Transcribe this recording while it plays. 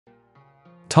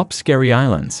Top scary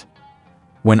islands.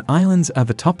 When islands are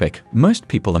the topic, most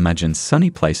people imagine sunny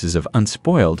places of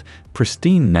unspoiled,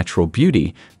 pristine natural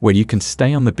beauty where you can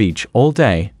stay on the beach all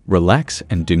day, relax,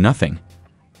 and do nothing.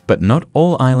 But not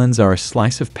all islands are a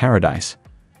slice of paradise.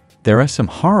 There are some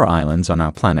horror islands on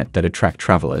our planet that attract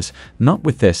travelers, not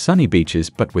with their sunny beaches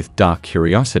but with dark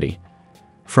curiosity.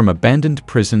 From abandoned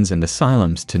prisons and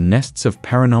asylums to nests of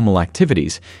paranormal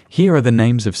activities, here are the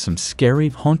names of some scary,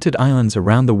 haunted islands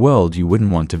around the world you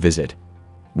wouldn't want to visit.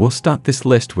 We'll start this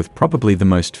list with probably the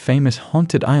most famous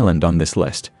haunted island on this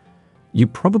list. You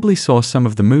probably saw some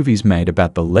of the movies made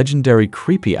about the legendary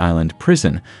Creepy Island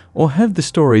prison, or heard the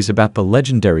stories about the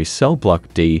legendary Cell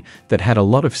Block D that had a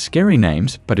lot of scary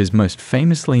names but is most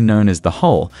famously known as the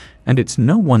Hole, and it's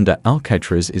no wonder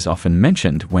Alcatraz is often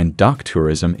mentioned when dark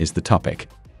tourism is the topic.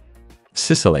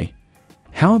 Sicily.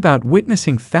 How about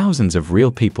witnessing thousands of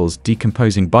real people's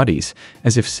decomposing bodies,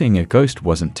 as if seeing a ghost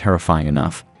wasn't terrifying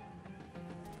enough?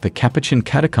 The Capuchin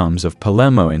catacombs of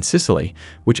Palermo in Sicily,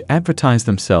 which advertise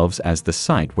themselves as the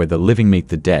site where the living meet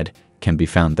the dead, can be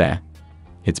found there.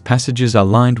 Its passages are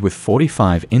lined with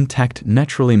 45 intact,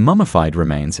 naturally mummified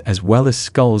remains as well as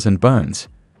skulls and bones.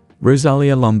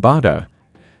 Rosalia Lombardo,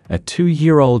 a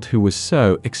 2-year-old who was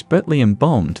so expertly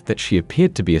embalmed that she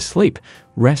appeared to be asleep,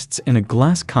 rests in a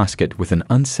glass casket with an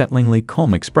unsettlingly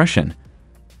calm expression.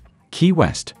 Key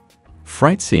West.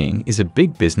 Sightseeing is a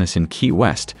big business in Key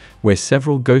West, where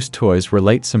several ghost tours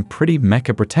relate some pretty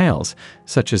macabre tales,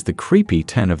 such as the creepy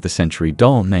turn-of-the-century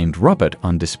doll named Robert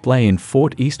on display in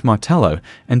Fort East Martello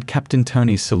and Captain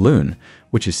Tony's Saloon,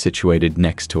 which is situated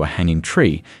next to a hanging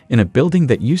tree in a building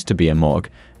that used to be a morgue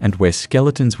and where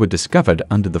skeletons were discovered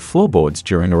under the floorboards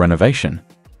during a renovation.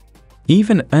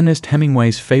 Even Ernest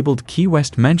Hemingway's fabled Key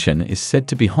West mansion is said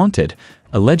to be haunted,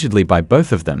 allegedly by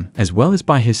both of them, as well as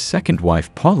by his second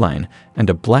wife Pauline and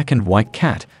a black and white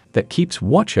cat that keeps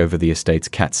watch over the estate's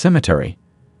cat cemetery.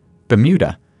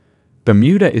 Bermuda.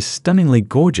 Bermuda is stunningly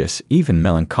gorgeous, even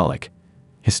melancholic.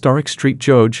 Historic St.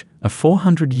 George, a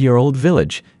 400-year-old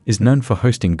village, is known for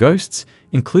hosting ghosts,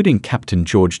 including Captain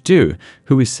George Dew,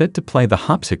 who is said to play the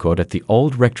harpsichord at the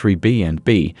old rectory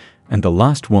B&B, and the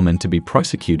last woman to be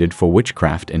prosecuted for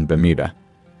witchcraft in Bermuda.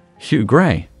 Hugh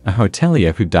Gray, a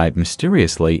hotelier who died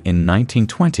mysteriously in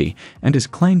 1920 and is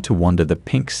claimed to wander the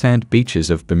pink sand beaches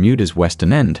of Bermuda's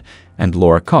western end, and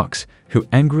Laura Cox, who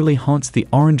angrily haunts the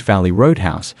Orange Valley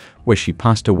Roadhouse, where she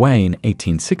passed away in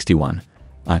 1861,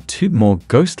 are two more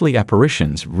ghostly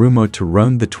apparitions rumored to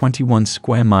roam the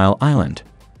 21-square-mile island.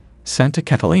 Santa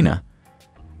Catalina.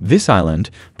 This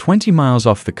island, 20 miles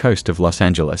off the coast of Los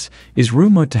Angeles, is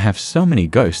rumored to have so many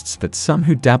ghosts that some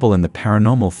who dabble in the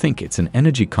paranormal think it's an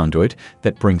energy conduit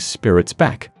that brings spirits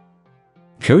back.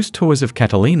 Ghost Tours of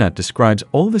Catalina describes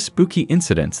all the spooky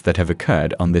incidents that have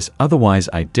occurred on this otherwise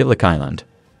idyllic island.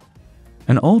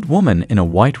 An old woman in a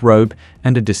white robe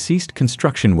and a deceased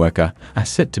construction worker are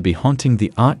said to be haunting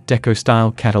the Art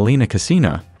Deco-style Catalina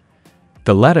Casino.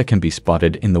 The latter can be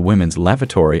spotted in the women's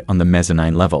lavatory on the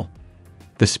mezzanine level.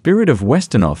 The spirit of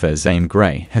Western author Zane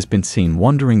Grey has been seen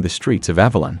wandering the streets of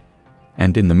Avalon.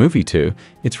 And in the movie too,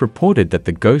 it's reported that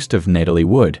the ghost of Natalie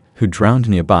Wood, who drowned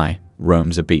nearby,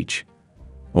 roams a beach.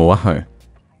 Oahu.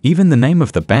 Even the name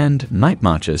of the band, Night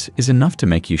Marchers, is enough to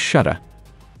make you shudder.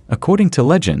 According to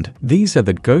legend, these are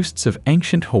the ghosts of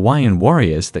ancient Hawaiian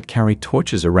warriors that carry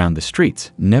torches around the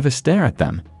streets, never stare at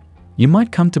them. You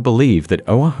might come to believe that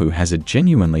Oahu has a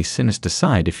genuinely sinister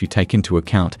side if you take into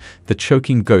account the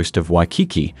choking ghost of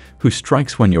Waikiki, who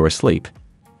strikes when you're asleep.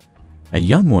 A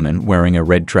young woman wearing a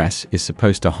red dress is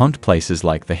supposed to haunt places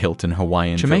like the Hilton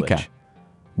Hawaiian Jamaica. Village.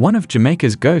 One of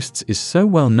Jamaica's ghosts is so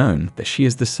well known that she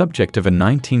is the subject of a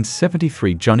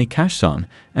 1973 Johnny Cash song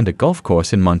and a golf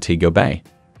course in Montego Bay.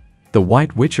 The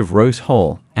White Witch of Rose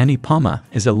Hall, Annie Palmer,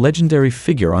 is a legendary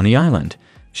figure on the island.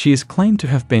 She is claimed to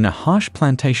have been a harsh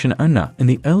plantation owner in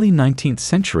the early 19th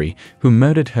century who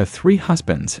murdered her 3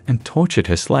 husbands and tortured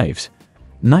her slaves.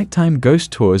 Nighttime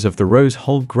ghost tours of the Rose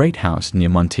Hall Great House near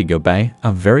Montego Bay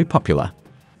are very popular.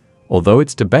 Although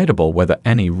it's debatable whether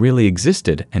Annie really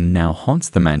existed and now haunts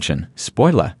the mansion,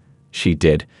 spoiler, she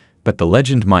did, but the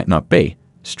legend might not be.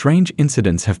 Strange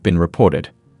incidents have been reported.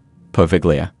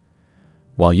 Poveglia.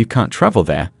 While you can't travel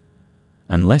there,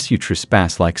 unless you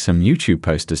trespass like some YouTube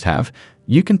posters have,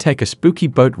 you can take a spooky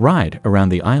boat ride around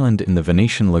the island in the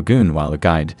Venetian lagoon while a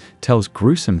guide tells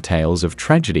gruesome tales of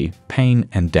tragedy, pain,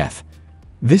 and death.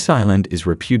 This island is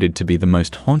reputed to be the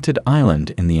most haunted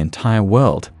island in the entire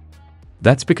world.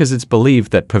 That's because it's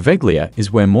believed that Poveglia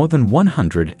is where more than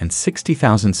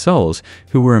 160,000 souls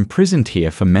who were imprisoned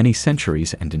here for many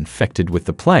centuries and infected with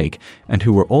the plague, and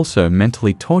who were also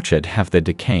mentally tortured, have their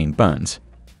decaying bones.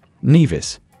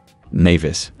 Nevis.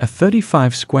 Nevis, a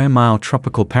 35-square-mile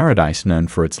tropical paradise known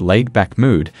for its laid-back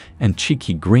mood and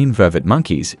cheeky green vervet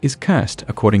monkeys, is cursed,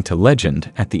 according to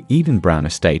legend, at the Eden Brown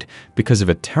estate because of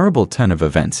a terrible turn of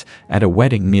events at a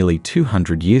wedding nearly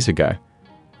 200 years ago.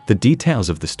 The details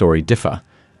of the story differ,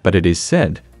 but it is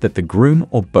said that the groom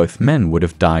or both men would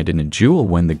have died in a duel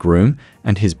when the groom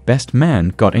and his best man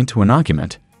got into an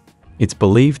argument. It's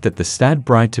believed that the sad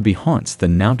bride-to-be haunts the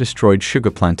now-destroyed sugar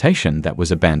plantation that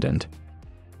was abandoned.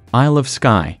 Isle of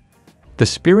Skye. The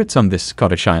spirits on this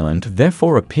Scottish island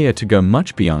therefore appear to go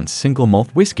much beyond single malt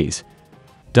whiskies.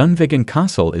 Dunvegan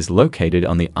Castle is located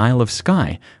on the Isle of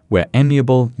Skye, where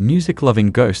amiable,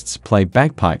 music-loving ghosts play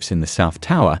bagpipes in the South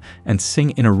Tower and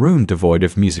sing in a room devoid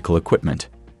of musical equipment.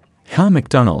 Hal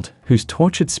MacDonald, whose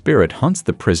tortured spirit haunts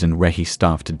the prison where he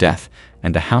starved to death,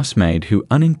 and a housemaid who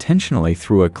unintentionally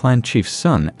threw a clan chief's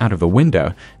son out of a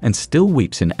window and still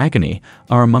weeps in agony,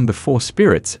 are among the 4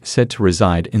 spirits said to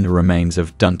reside in the remains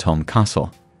of Duntulm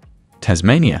Castle.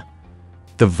 Tasmania.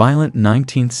 The violent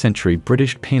 19th-century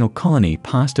British penal colony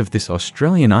past of this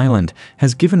Australian island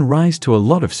has given rise to a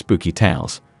lot of spooky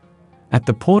tales. At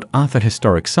the Port Arthur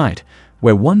Historic Site,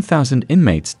 where 1,000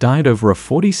 inmates died over a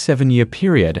 47-year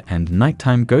period and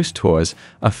nighttime ghost tours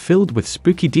are filled with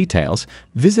spooky details,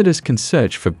 visitors can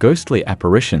search for ghostly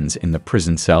apparitions in the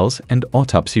prison cells and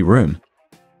autopsy room.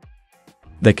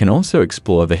 They can also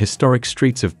explore the historic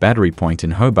streets of Battery Point in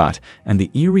Hobart and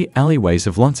the eerie alleyways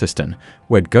of Launceston,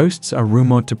 where ghosts are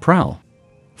rumoured to prowl.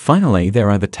 Finally, there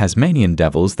are the Tasmanian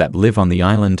devils that live on the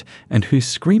island and whose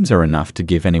screams are enough to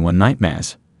give anyone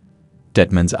nightmares.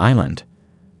 Deadman's Island.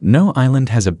 No island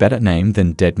has a better name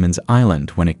than Deadman's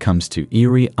Island when it comes to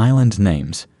eerie island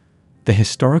names. The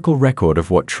historical record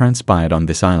of what transpired on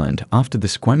this island after the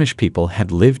Squamish people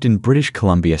had lived in British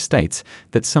Columbia states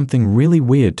that something really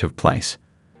weird took place.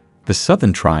 The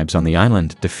southern tribes on the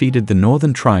island defeated the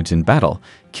northern tribes in battle,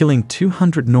 killing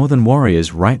 200 northern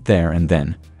warriors right there and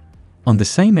then. On the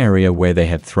same area where they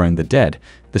had thrown the dead,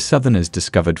 the southerners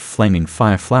discovered flaming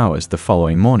fire flowers the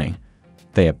following morning.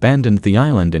 They abandoned the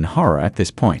island in horror at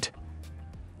this point.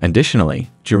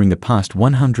 Additionally, during the past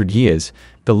 100 years,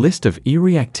 the list of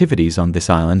eerie activities on this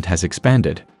island has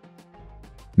expanded.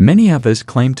 Many others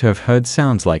claim to have heard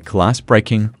sounds like glass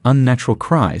breaking, unnatural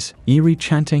cries, eerie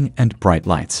chanting, and bright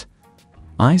lights.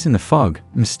 Eyes in the fog,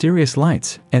 mysterious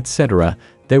lights, etc.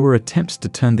 There were attempts to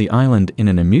turn the island in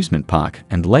an amusement park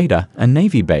and later a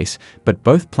Navy base, but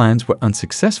both plans were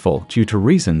unsuccessful due to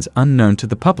reasons unknown to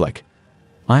the public.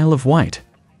 Isle of Wight.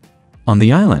 On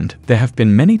the island, there have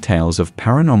been many tales of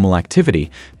paranormal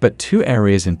activity, but 2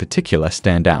 areas in particular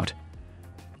stand out.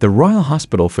 The Royal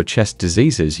Hospital for Chest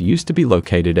Diseases used to be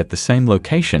located at the same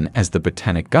location as the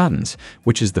Botanic Gardens,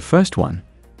 which is the first one.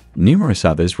 Numerous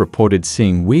others reported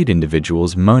seeing weird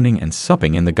individuals moaning and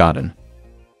sobbing in the garden.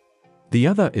 The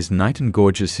other is Knighton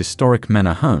Gorge's historic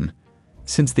manor home.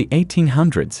 Since the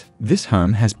 1800s, this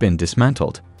home has been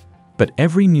dismantled. But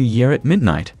every New Year at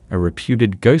midnight, a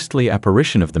reputed ghostly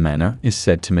apparition of the manor is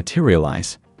said to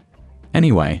materialize.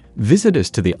 Anyway, visitors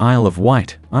to the Isle of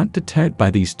Wight aren't deterred by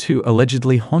these 2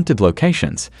 allegedly haunted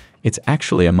locations. It's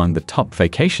actually among the top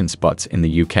vacation spots in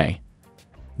the UK.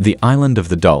 The Island of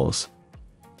the Dolls.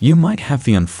 You might have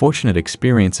the unfortunate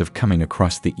experience of coming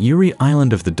across the eerie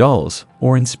Island of the Dolls,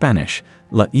 or in Spanish,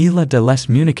 La Isla de las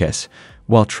Muñecas,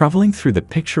 while traveling through the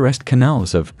picturesque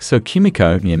canals of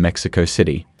Xochimilco near Mexico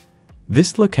City.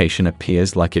 This location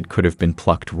appears like it could have been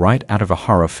plucked right out of a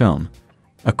horror film.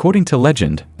 According to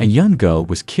legend, a young girl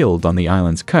was killed on the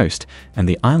island's coast, and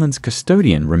the island's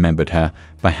custodian remembered her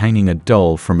by hanging a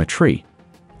doll from a tree.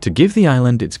 To give the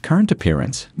island its current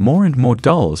appearance, more and more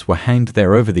dolls were hanged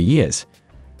there over the years.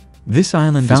 This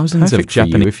island is perfect for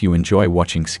you if you enjoy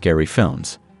watching scary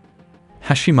films.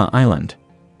 Hashima Island.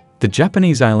 The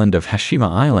Japanese island of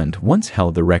Hashima Island once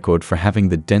held the record for having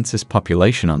the densest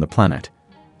population on the planet.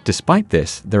 Despite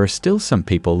this, there are still some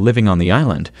people living on the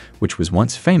island, which was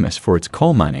once famous for its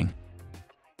coal mining.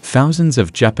 Thousands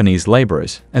of Japanese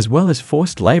laborers, as well as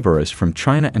forced laborers from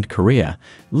China and Korea,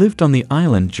 lived on the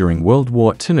island during World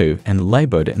War II and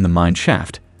labored in the mine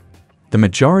shaft. The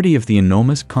majority of the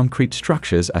enormous concrete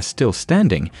structures are still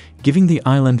standing, giving the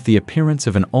island the appearance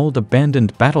of an old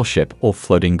abandoned battleship or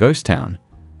floating ghost town.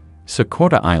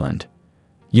 Socorro Island.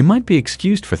 You might be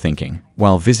excused for thinking,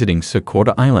 while visiting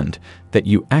Socorro Island, that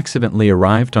you accidentally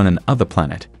arrived on another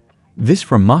planet.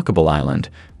 This remarkable island,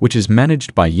 which is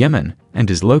managed by Yemen and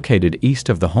is located east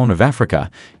of the Horn of Africa,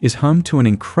 is home to an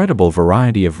incredible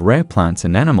variety of rare plants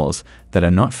and animals that are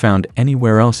not found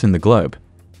anywhere else in the globe.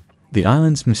 The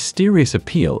island's mysterious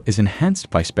appeal is enhanced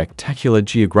by spectacular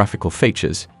geographical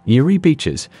features, eerie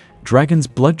beaches, dragon's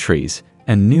blood trees,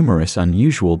 and numerous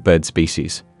unusual bird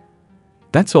species.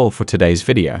 That's all for today's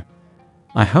video.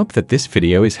 I hope that this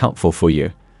video is helpful for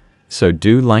you. So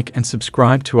do like and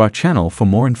subscribe to our channel for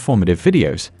more informative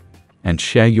videos, and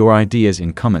share your ideas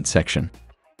in comment section.